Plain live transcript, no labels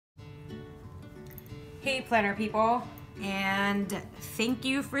Hey planner people, and thank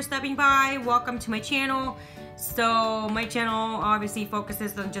you for stopping by. Welcome to my channel. So my channel obviously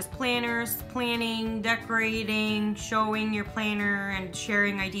focuses on just planners, planning, decorating, showing your planner and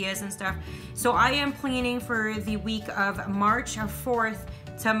sharing ideas and stuff. So I am planning for the week of March 4th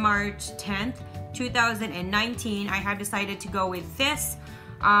to March 10th, 2019. I have decided to go with this.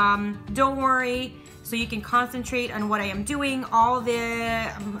 Don't worry, so you can concentrate on what I am doing. All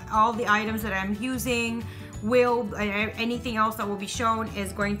the items that I'm using will, anything else that will be shown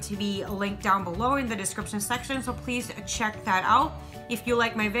is going to be linked down below in the description section, so please check that out. If you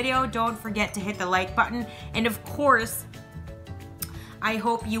like my video, don't forget to hit the like button, and of course I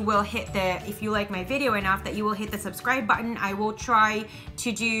hope you will hit the, if you like my video enough, that you will hit the subscribe button. I will try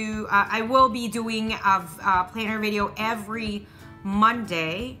to do, I will be doing a planner video every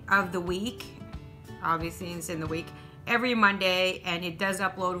Monday of the week. Obviously it's in the week, every Monday, and it does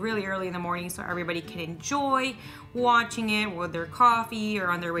upload really early in the morning so everybody can enjoy watching it with their coffee or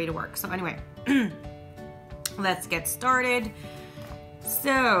on their way to work. So anyway, let's get started.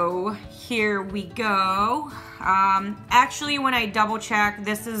 So here we go. Actually, when I double check,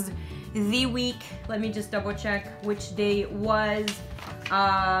 this is the week. Let me just double check which day it was.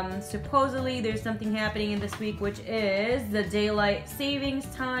 Supposedly there's something happening in this week, which is the daylight savings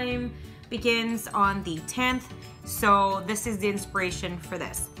time begins on the 10th. So this is the inspiration for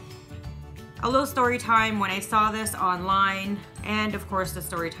this. A little story time when I saw this online, and of course the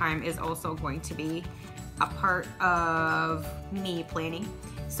story time is also going to be a part of me planning.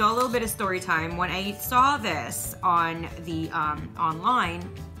 So a little bit of story time. When I saw this on the online,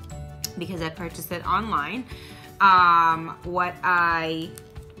 because I purchased it online, I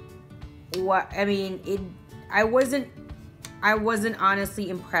wasn't honestly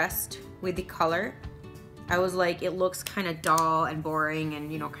impressed with the color. I was like, it looks kind of dull and boring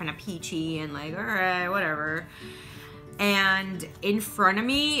and, you know, kind of peachy and like, all right, whatever. And in front of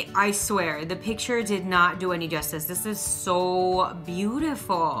me, I swear, the picture did not do any justice. This is so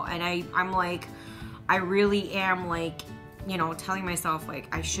beautiful. And I'm like, I really am like, you know, telling myself like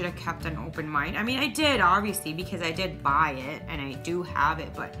I should have kept an open mind. I mean, I did, obviously, because I did buy it and I do have it,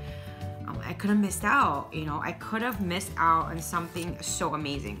 but I could have missed out, you know, I could have missed out on something so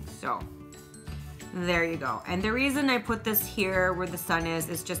amazing. So there you go. And the reason I put this here where the sun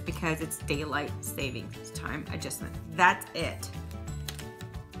is just because it's daylight savings time adjustment. That's it.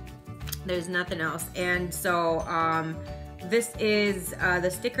 There's nothing else. And so this is, the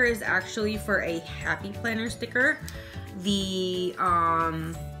sticker is actually for a happy planner sticker. The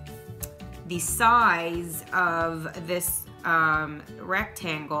size of this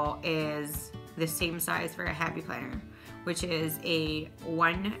rectangle is the same size for a happy planner, which is a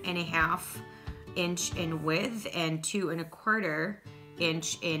 1.5 inch in width and 2 1/4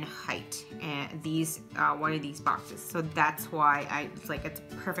 inch in height, and these one of these boxes. So that's why it's like it's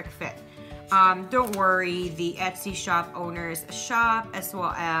a perfect fit. Don't worry, the Etsy shop owners shop, as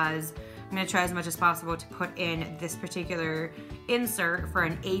well as I'm gonna try as much as possible to put in this particular insert for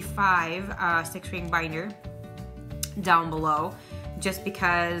an A5 6-ring binder down below, just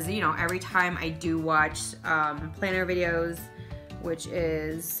because, you know, every time I do watch planner videos, which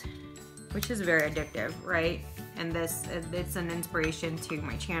is very addictive, right? And it's an inspiration to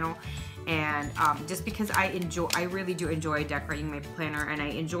my channel, and just because I really do enjoy decorating my planner, and I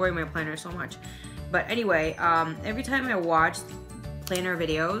enjoy my planner so much. But anyway, every time I watch planner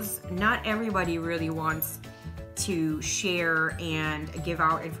videos, not everybody really wants to share and give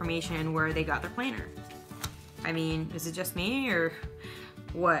out information where they got their planner. I mean, is it just me or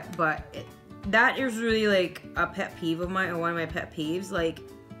what? But that is really like a pet peeve of mine, or one of my pet peeves. Like,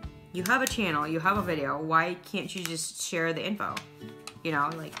 you have a channel, you have a video, why can't you just share the info? You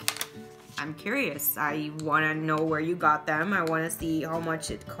know, like, I'm curious. I want to know where you got them. I want to see how much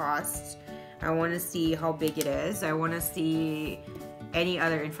it costs. I want to see how big it is. I want to see any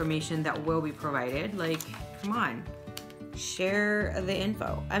other information that will be provided. Like, come on, share the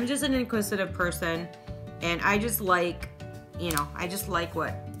info. I'm just an inquisitive person, and I just like, you know, I just like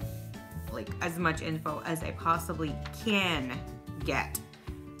as much info as I possibly can get.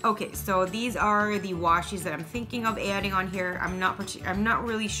 Okay, so these are the washes that I'm thinking of adding on here. I'm not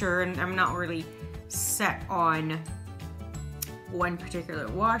really sure, and I'm not really set on one particular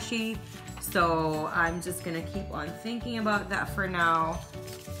washi. So I'm just gonna keep on thinking about that for now.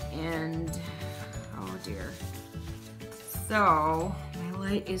 And oh dear. So my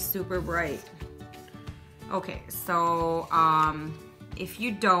light is super bright. Okay, so if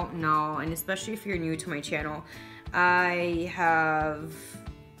you don't know, and especially if you're new to my channel, I have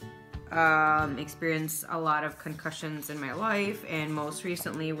experienced a lot of concussions in my life, and most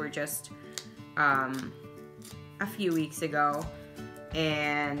recently were just a few weeks ago,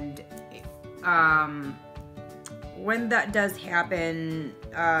 and when that does happen,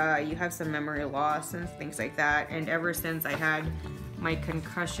 you have some memory loss and things like that. And ever since I had my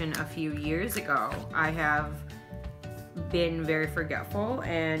concussion a few years ago, I have been very forgetful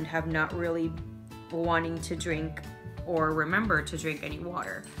and have not really wanting to drink or remember to drink any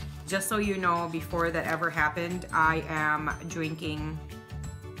water. Just so you know, before that ever happened, I am drinking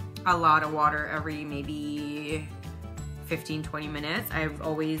a lot of water every maybe 15-20 minutes. I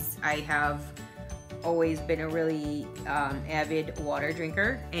have always been a really avid water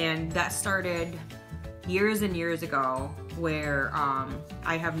drinker, and that started years and years ago, where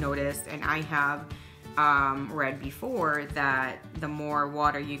I have noticed, and I have read before, that the more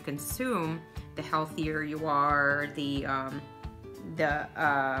water you consume, the healthier you are,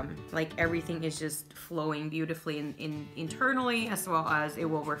 like everything is just flowing beautifully internally, as well as it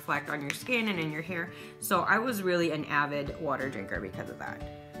will reflect on your skin and in your hair. So I was really an avid water drinker because of that.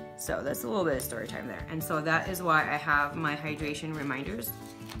 So that's a little bit of story time there. And so that is why I have my hydration reminders,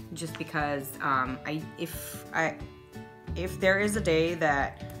 just because if there is a day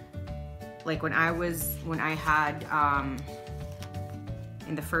that, like when I had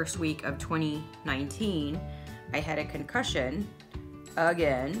in the first week of 2019, I had a concussion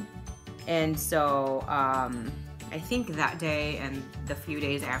again. And so I think that day and the few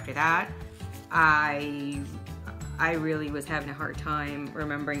days after that, I really was having a hard time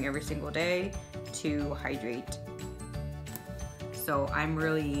remembering every single day to hydrate. So I'm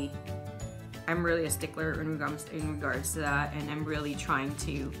really a stickler in regards to that, and I'm really trying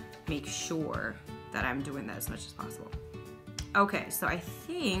to make sure that I'm doing that as much as possible. Okay, so I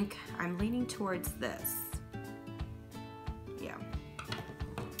think I'm leaning towards this. Yeah,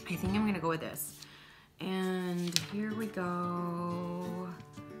 I think I'm gonna go with this. And here we go.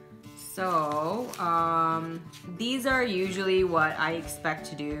 So these are usually what I expect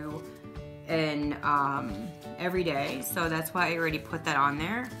to do in every day, so that's why I already put that on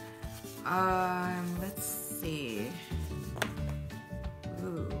there. Let's see.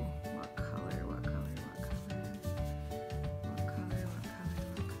 Ooh, what color?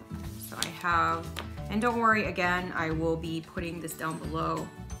 So I have, and don't worry, again, I will be putting this down below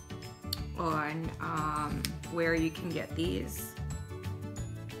on where you can get these.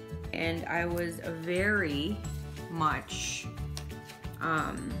 And I was very much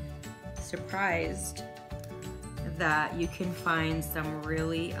surprised that you can find some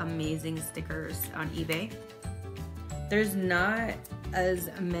really amazing stickers on eBay. There's not as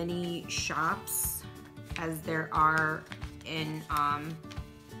many shops as there are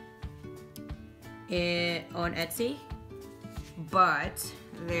on Etsy, but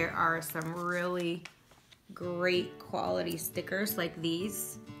there are some really great quality stickers like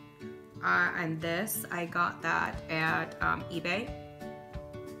these. And this, I got that at eBay.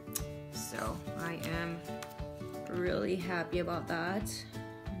 So I am really happy about that.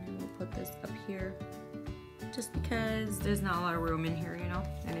 And we'll put this up here just because there's not a lot of room in here, you know?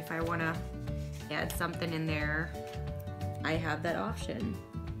 And if I wanna add something in there, I have that option,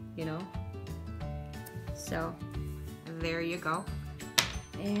 you know? So there you go.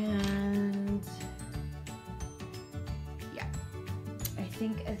 And yeah, I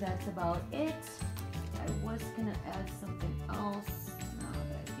think that's about it. I was gonna add something else now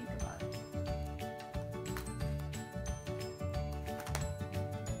that I think about it.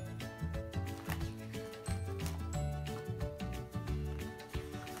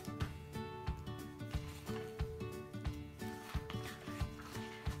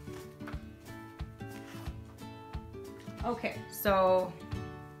 Okay, so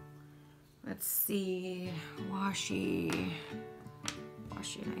let's see, washi,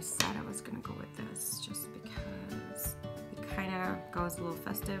 and I said I was gonna go with this just because it kind of goes a little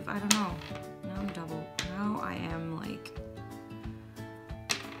festive. I don't know. Now I'm double. Now I am like,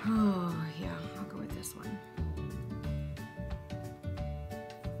 oh yeah, I'll go with this one.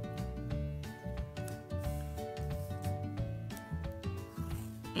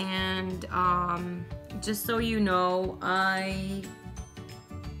 And just so you know, I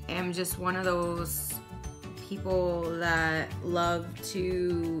am just one of those people that love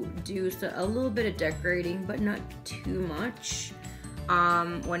to do a little bit of decorating, but not too much.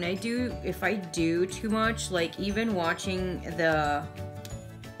 If I do too much, like even watching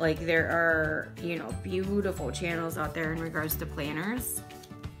like there are, you know, beautiful channels out there in regards to planners,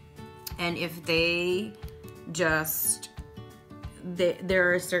 and if they just,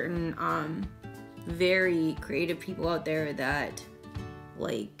 there are certain very creative people out there that,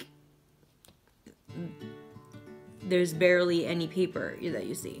 like, there's barely any paper that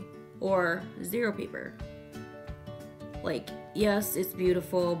you see. or zero paper. Like, yes, it's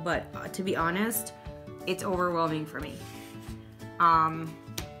beautiful, but to be honest, it's overwhelming for me.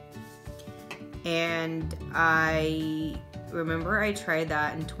 And I remember I tried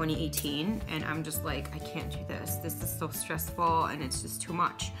that in 2018, and I'm just like, I can't do this. This is so stressful, and it's just too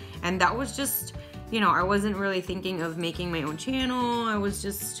much. And that was just, you know, I wasn't really thinking of making my own channel. I was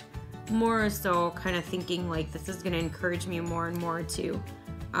just more so kind of thinking like, this is gonna encourage me more and more to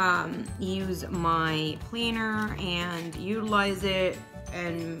use my planner and utilize it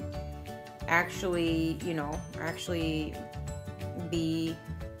and actually, you know, actually be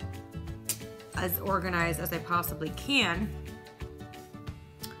as organized as I possibly can.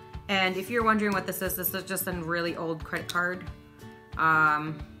 And if you're wondering what this is just a really old credit card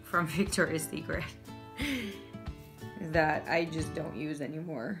from Victoria's Secret that I just don't use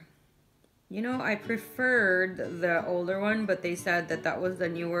anymore. You know, I preferred the older one, but they said that that was the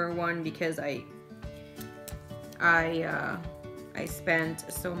newer one because I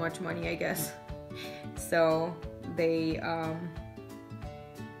spent so much money, I guess. So they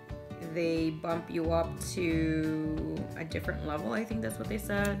bump you up to a different level. I think that's what they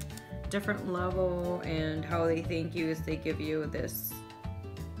said. Different level, and how they thank you is they give you this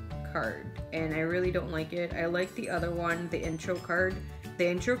card. And I really don't like it. I like the other one, the intro card. The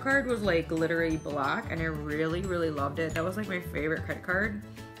intro card was like glittery black, and I really, really loved it. That was like my favorite credit card,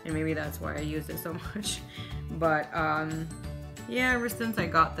 and maybe that's why I use it so much. But yeah, ever since I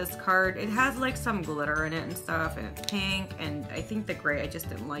got this card, it has like some glitter in it and stuff, and it's pink, and I think the gray, I just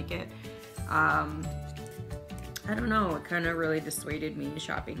didn't like it. I don't know, it kind of really dissuaded me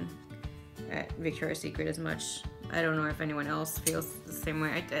shopping at Victoria's Secret as much. I don't know if anyone else feels the same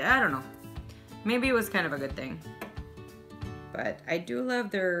way. I don't know. Maybe it was kind of a good thing. But I do love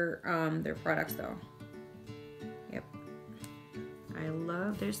their products though. Yep. I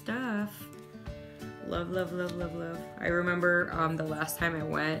love their stuff. Love, love, love, love, love. I remember the last time I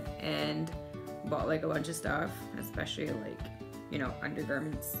went and bought like a bunch of stuff, especially like, you know,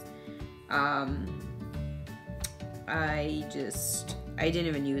 undergarments. I didn't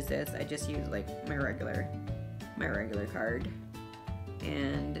even use this. I just used like my regular card.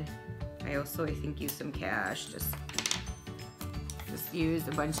 And I also, I think, used some cash. Just used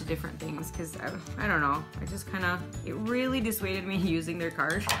a bunch of different things because I don't know. I just kind of, it really dissuaded me using their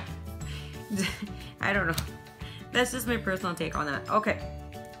card. I don't know. That's just my personal take on that. Okay.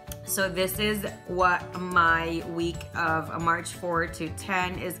 So this is what my week of March 4 to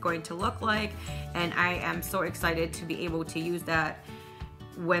 10 is going to look like. And I am so excited to be able to use that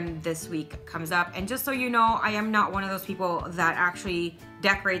when this week comes up. And just so you know, I am not one of those people that actually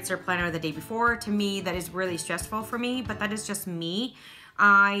decorates their planner the day before. To me, that is really stressful for me, but that is just me.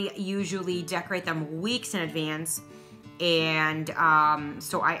 I usually decorate them weeks in advance. And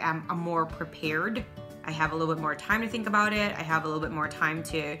so I am more prepared. I have a little bit more time to think about it. I have a little bit more time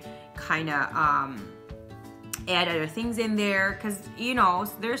to kind of add other things in there, because you know,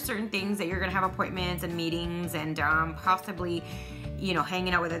 there's certain things that you're gonna have appointments and meetings and possibly, you know,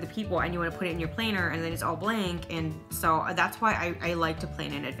 hanging out with other people, and you want to put it in your planner and then it's all blank. And so that's why I like to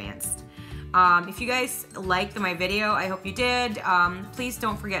plan in advance. If you guys liked my video, I hope you did. Please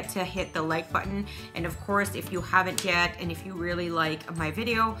don't forget to hit the like button. And of course, if you haven't yet, and if you really like my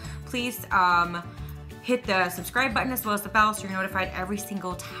video, please hit the subscribe button as well as the bell so you're notified every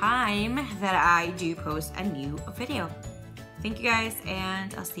single time that I do post a new video. Thank you guys,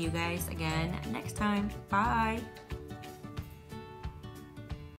 and I'll see you guys again next time. Bye.